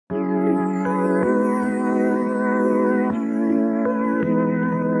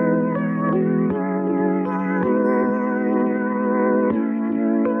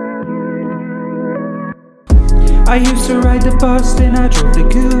I used to ride the bus, then I drove the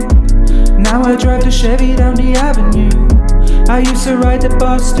coupe. Now I drive the Chevy down the avenue. I used to ride the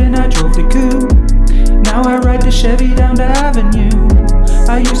bus, then I drove the coupe. Now I ride the Chevy down the avenue.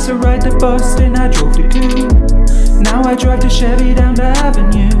 I used to ride the bus, then I drove the coupe. Now I drive the Chevy down the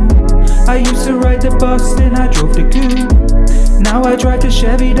avenue. I used to ride the bus, then I drove the coupe. Now I drive the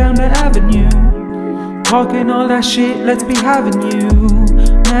Chevy down the avenue. Talking all that shit, let's be having you.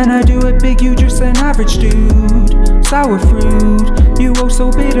 Man, I do it big, you just an average dude. Sour fruit, you oh so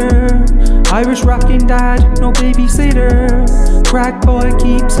bitter. Irish rockin' dad, no babysitter. Craic Boi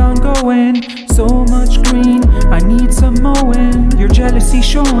keeps on going. So much green, I need some mowing. Your jealousy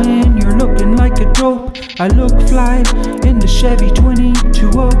showing, you're looking like a dope. I look fly in the Chevy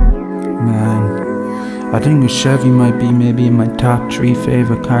 22-0. Man, I think a Chevy might be maybe in my top 3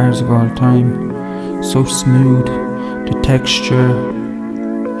 favorite cars of all time. So smooth, the texture,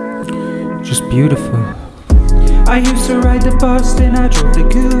 just beautiful. I used to ride the bus, then I drove the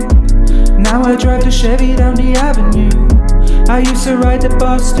coupe. Now I drive the Chevy down the avenue. I used to ride the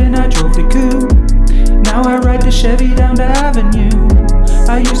bus, then I drove the coupe. Now I ride the Chevy down the avenue.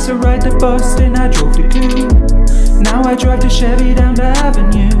 I used to ride the bus, then I drove the coupe. Now I drive the Chevy down the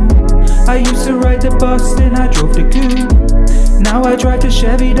avenue. I used to ride the bus, then I drove the coupe. Now I drive the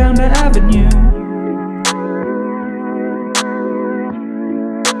Chevy down the avenue.